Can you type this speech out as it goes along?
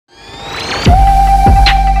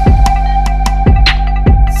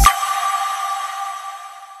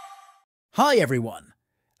Hi everyone!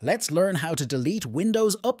 Let's learn how to delete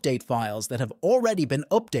Windows Update files that have already been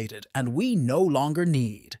updated and we no longer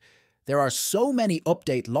need. There are so many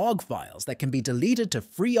update log files that can be deleted to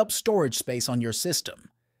free up storage space on your system.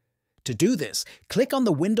 To do this, click on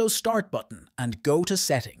the Windows Start button and go to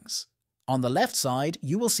Settings. On the left side,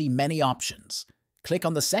 you will see many options. Click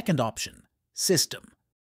on the second option, System.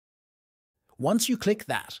 Once you click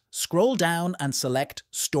that, scroll down and select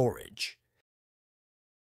Storage.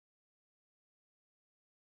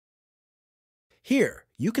 Here,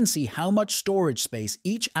 you can see how much storage space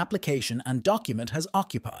each application and document has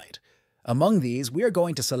occupied. Among these, we are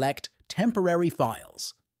going to select Temporary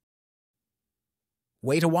Files.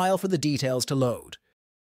 Wait a while for the details to load.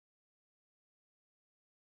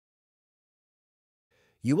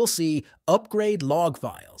 You will see Upgrade Log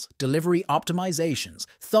Files, Delivery Optimizations,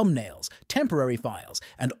 Thumbnails, Temporary Files,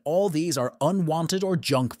 and all these are unwanted or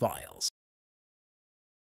junk files.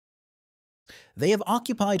 They have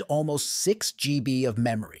occupied almost 6 GB of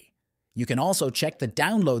memory. You can also check the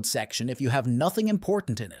download section if you have nothing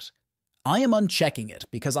important in it. I am unchecking it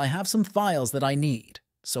because I have some files that I need,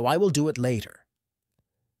 so I will do it later.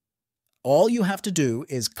 All you have to do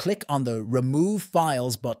is click on the Remove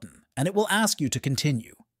Files button, and it will ask you to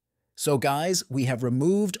continue. So guys, we have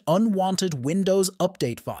removed unwanted Windows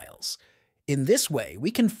Update files. In this way,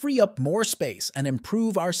 we can free up more space and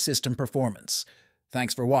improve our system performance.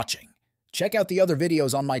 Thanks for watching. Check out the other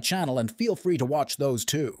videos on my channel and feel free to watch those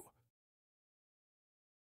too.